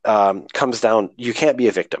comes down, you can't be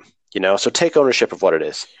a victim, so take ownership of what it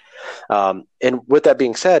is. And with that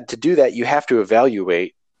being said, to do that, you have to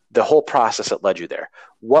evaluate the whole process that led you there.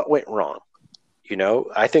 What went wrong?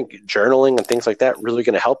 I think journaling and things like that really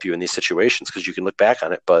going to help you in these situations because you can look back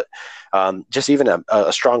on it. But just even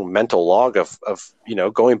a strong mental log of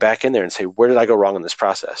going back in there and say, where did I go wrong in this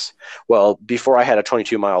process? Well, before I had a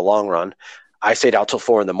 22-mile long run, I stayed out till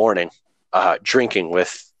 4 a.m, drinking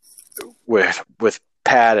with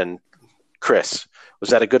Pat and Chris. Was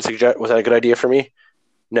that a good idea for me?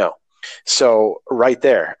 No. So right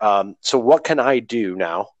there. So what can I do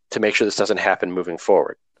now to make sure this doesn't happen moving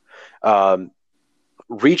forward?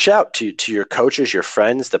 Reach out to your coaches, your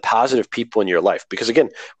friends, the positive people in your life. Because again,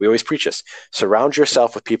 we always preach this. Surround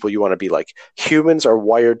yourself with people you want to be like. Humans are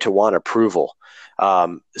wired to want approval.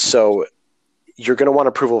 So you're going to want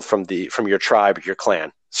approval from your tribe, your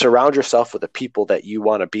clan. Surround yourself with the people that you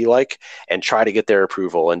want to be like, and try to get their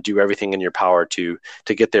approval, and do everything in your power to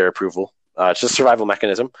get their approval. It's just a survival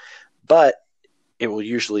mechanism, but it will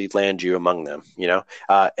usually land you among them,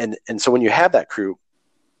 and so when you have that crew,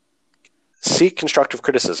 seek constructive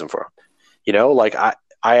criticism for them. Like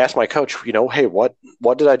I asked my coach, hey, what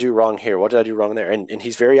did I do wrong here? What did I do wrong there? And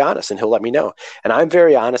he's very honest, and he'll let me know. And I'm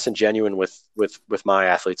very honest and genuine with my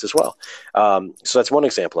athletes as well. So that's one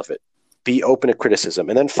example of it. Be open to criticism.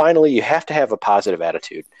 And then finally, you have to have a positive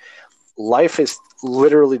attitude. Life is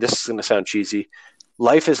literally, this is going to sound cheesy,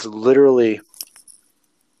 life is literally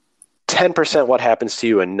 10% what happens to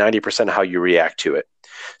you and 90% how you react to it.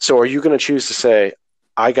 So are you going to choose to say,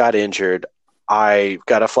 I got injured, I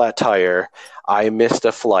got a flat tire, I missed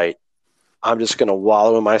a flight, I'm just going to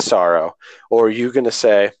wallow in my sorrow? Or are you going to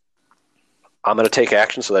say, I'm going to take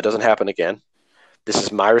action so that doesn't happen again. This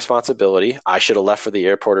is my responsibility. I should have left for the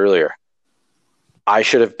airport earlier. I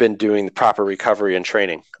should have been doing the proper recovery and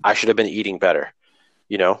training. I should have been eating better.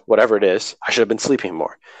 Whatever it is, I should have been sleeping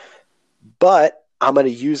more. But I'm going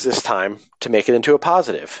to use this time to make it into a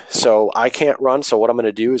positive. So I can't run. So what I'm going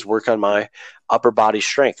to do is work on my upper body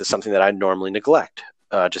strength. It's something that I normally neglect.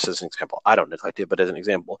 Just as an example, I don't neglect it, but as an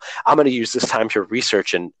example, I'm going to use this time to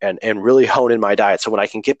research and really hone in my diet. So when I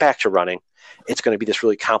can get back to running, it's going to be this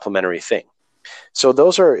really complementary thing. So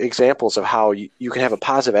those are examples of how you can have a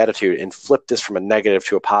positive attitude and flip this from a negative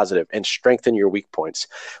to a positive and strengthen your weak points.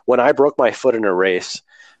 When I broke my foot in a race,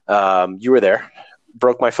 you were there.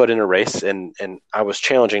 Broke my foot in a race, and I was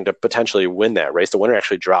challenging to potentially win that race. The winner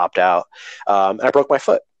actually dropped out, and I broke my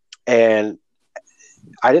foot. And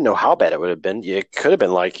I didn't know how bad it would have been. It could have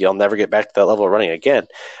been like, you'll never get back to that level of running again.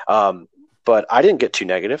 But I didn't get too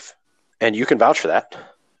negative, and you can vouch for that.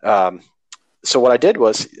 So what I did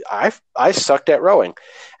was I sucked at rowing,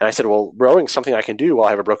 and I said, well, rowing is something I can do while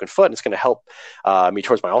I have a broken foot, and it's going to help me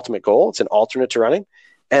towards my ultimate goal. It's an alternate to running.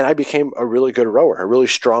 And I became a really good rower, a really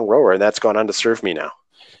strong rower, and that's gone on to serve me now.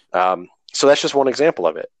 So that's just one example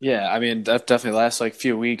of it. Yeah, I mean, that definitely the last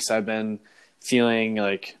few weeks I've been feeling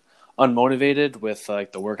unmotivated with the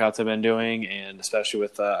workouts I've been doing, and especially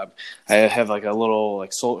with I have a little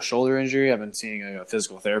shoulder injury I've been seeing a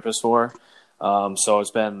physical therapist for. So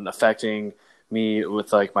it's been affecting me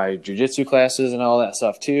with my jiu-jitsu classes and all that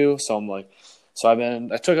stuff too. So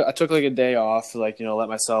I took a day off to let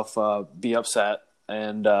myself be upset.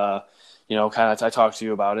 And, I talked to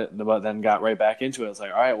you about it, but then got right back into it. It's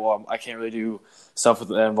like, all right, well, I can't really do stuff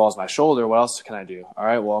that involves my shoulder. What else can I do? All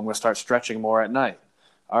right, well, I'm going to start stretching more at night.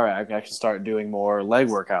 All right, I can start doing more leg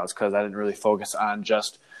workouts because I didn't really focus on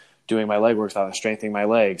just doing my leg workouts and strengthening my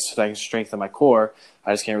legs. So I can strengthen my core.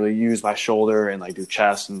 I just can't really use my shoulder and do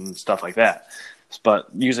chest and stuff like that. But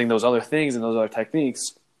using those other things and those other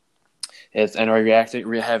techniques, having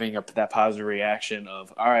that positive reaction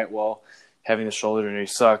of, all right, well, having the shoulder injury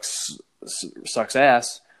sucks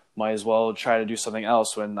ass. Might as well try to do something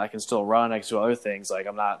else when I can still run. I can do other things.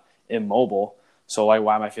 I'm not immobile. So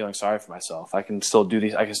why am I feeling sorry for myself? I can still do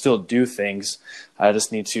these. I can still do things. I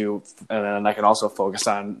just need to, and then I can also focus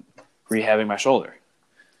on rehabbing my shoulder.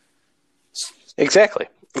 Exactly.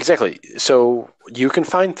 So you can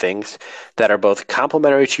find things that are both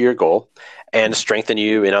complementary to your goal and strengthen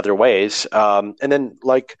you in other ways. And then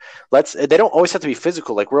they don't always have to be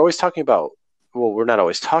physical. We're always talking about, well, we're not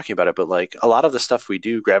always talking about it, but a lot of the stuff we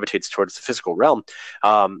do gravitates towards the physical realm.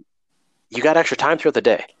 You got extra time throughout the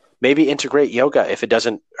day. Maybe integrate yoga if it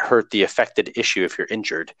doesn't hurt the affected issue if you're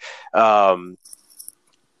injured.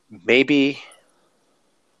 Maybe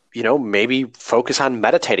focus on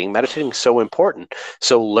meditating. Meditating is so important.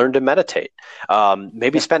 So learn to meditate.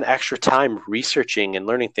 Maybe spend extra time researching and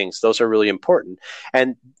learning things. Those are really important.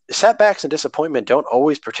 And setbacks and disappointment don't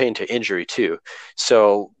always pertain to injury too.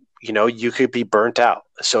 So, you could be burnt out.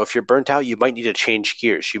 So if you're burnt out, you might need to change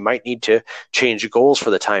gears. You might need to change goals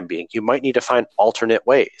for the time being. You might need to find alternate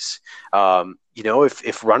ways.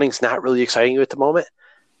 If running's not really exciting you at the moment,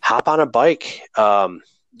 hop on a bike.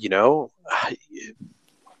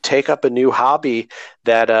 Take up a new hobby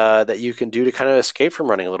that you can do to kind of escape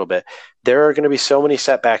from running a little bit. There are going to be so many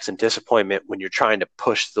setbacks and disappointment when you're trying to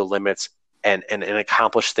push the limits and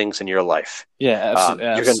accomplish things in your life. Yeah,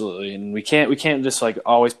 absolutely. And we can't just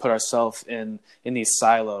always put ourselves in these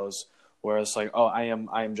silos where it's I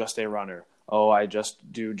am just a runner. Oh, I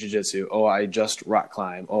just do jiu-jitsu. Oh, I just rock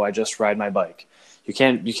climb. Oh, I just ride my bike. You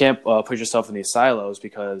can't put yourself in these silos,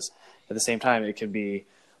 because at the same time it can be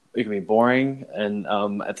boring, and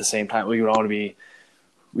at the same time we got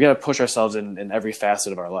to push ourselves in every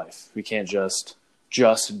facet of our life. We can't just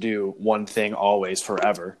do one thing always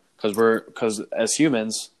forever, because as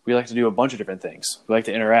humans, we like to do a bunch of different things. We like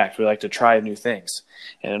to interact. We like to try new things.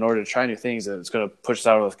 And in order to try new things, it's going to push us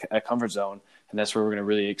out of that comfort zone. And that's where we're going to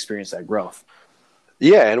really experience that growth.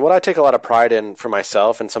 Yeah, and what I take a lot of pride in for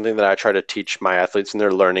myself, and something that I try to teach my athletes, and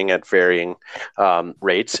they're learning at varying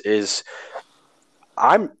rates, is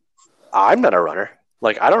I'm not a runner.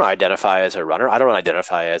 Like, I don't identify as a runner. I don't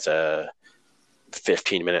identify as a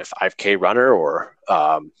 15-minute 5K runner or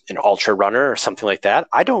an ultra runner or something like that.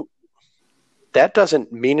 That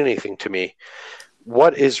doesn't mean anything to me.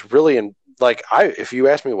 What is really if you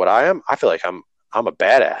ask me what I am, I feel like I'm a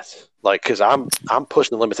badass. Like, cause I'm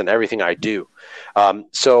pushing the limits in everything I do.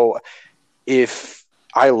 So if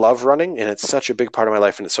I love running and it's such a big part of my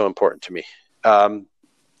life and it's so important to me,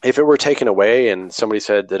 if it were taken away and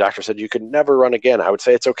the doctor said you could never run again, I would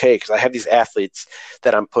say it's okay, because I have these athletes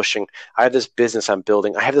that I'm pushing. I have this business I'm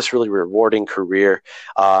building. I have this really rewarding career.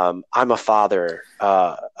 I'm a father,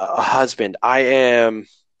 a husband. I am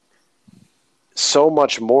so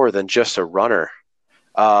much more than just a runner.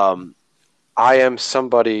 I am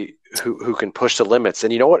somebody who can push the limits.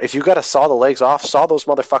 And you know what? If you got to saw the legs off, saw those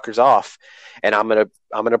motherfuckers off. And I'm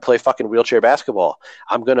gonna play fucking wheelchair basketball.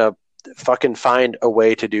 I'm gonna fucking find a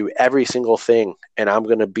way to do every single thing, and I'm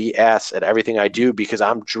going to be ass at everything I do, because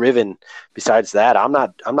I'm driven. Besides that, I'm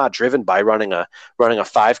not driven by running a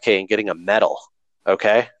 5K and getting a medal.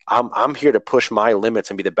 Okay. I'm here to push my limits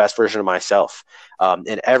and be the best version of myself,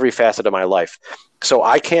 in every facet of my life. So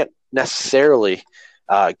I can't necessarily,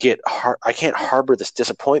 I can't harbor this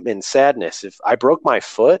disappointment and sadness. If I broke my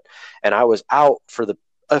foot and I was out for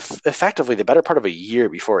effectively the better part of a year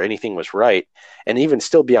before anything was right, and even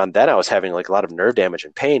still beyond that, I was having like a lot of nerve damage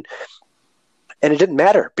and pain, and it didn't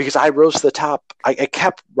matter, because I rose to the top. I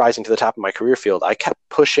kept rising to the top of my career field. I kept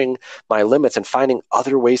pushing my limits and finding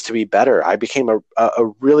other ways to be better. I became a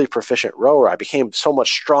really proficient rower. I became so much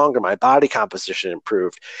stronger. My body composition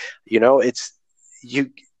improved. It's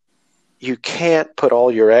you can't put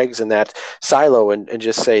all your eggs in that silo and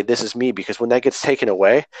just say, this is me, because when that gets taken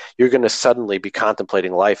away, you're going to suddenly be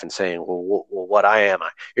contemplating life and saying, well, what am I?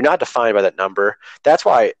 You're not defined by that number. That's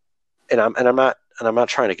why, and I'm not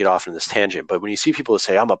trying to get off in this tangent, but when you see people who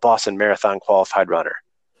say, I'm a Boston Marathon qualified runner,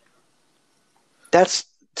 that's,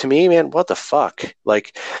 to me, man, what the fuck?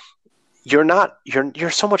 Like, you're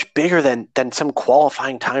so much bigger than some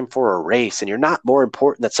qualifying time for a race, and you're not more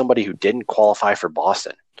important than somebody who didn't qualify for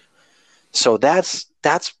Boston. So that's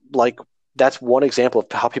one example of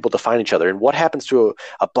how people define each other. And what happens to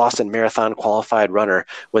a Boston Marathon qualified runner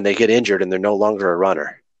when they get injured and they're no longer a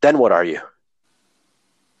runner? Then what are you?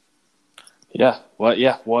 Yeah.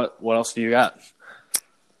 What else do you got?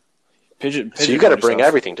 So you got to bring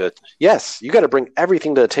everything to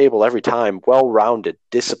the table every time. Well-rounded,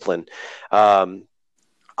 discipline.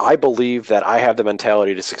 I believe that I have the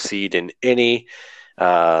mentality to succeed in any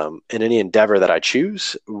endeavor that I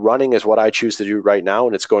choose. Running is what I choose to do right now,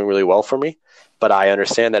 and it's going really well for me, but I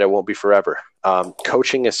understand that it won't be forever.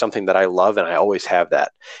 Coaching is something that I love, and I always have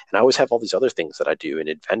that. And I always have all these other things that I do in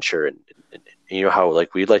adventure, and you know how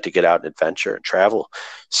like we'd like to get out and adventure and travel.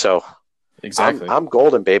 So exactly, I'm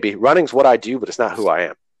golden, baby. Running's what I do, but it's not who I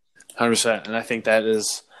am. 100%. And I think that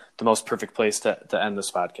is the most perfect place to end this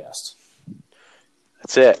podcast.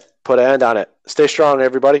 That's it. Put an end on it. Stay strong,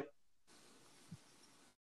 everybody.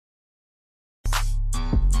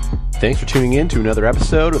 Thanks for tuning in to another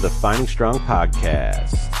episode of the Finding Strong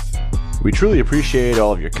podcast. We truly appreciate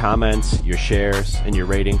all of your comments, your shares, and your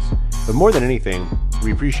ratings. But more than anything,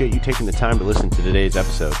 we appreciate you taking the time to listen to today's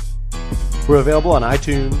episode. We're available on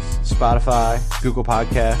iTunes, Spotify, Google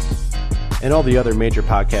Podcasts, and all the other major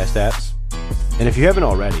podcast apps. And if you haven't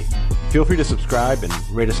already, feel free to subscribe and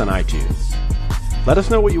rate us on iTunes. Let us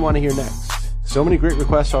know what you want to hear next. So many great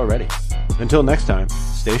requests already. Until next time,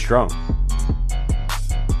 stay strong.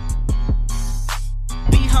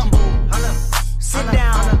 Be humble. Sit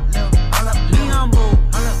down. Be humble.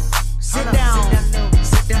 Sit down.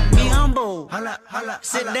 Be humble.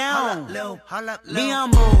 Sit down. Be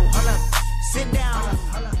humble. Sit down.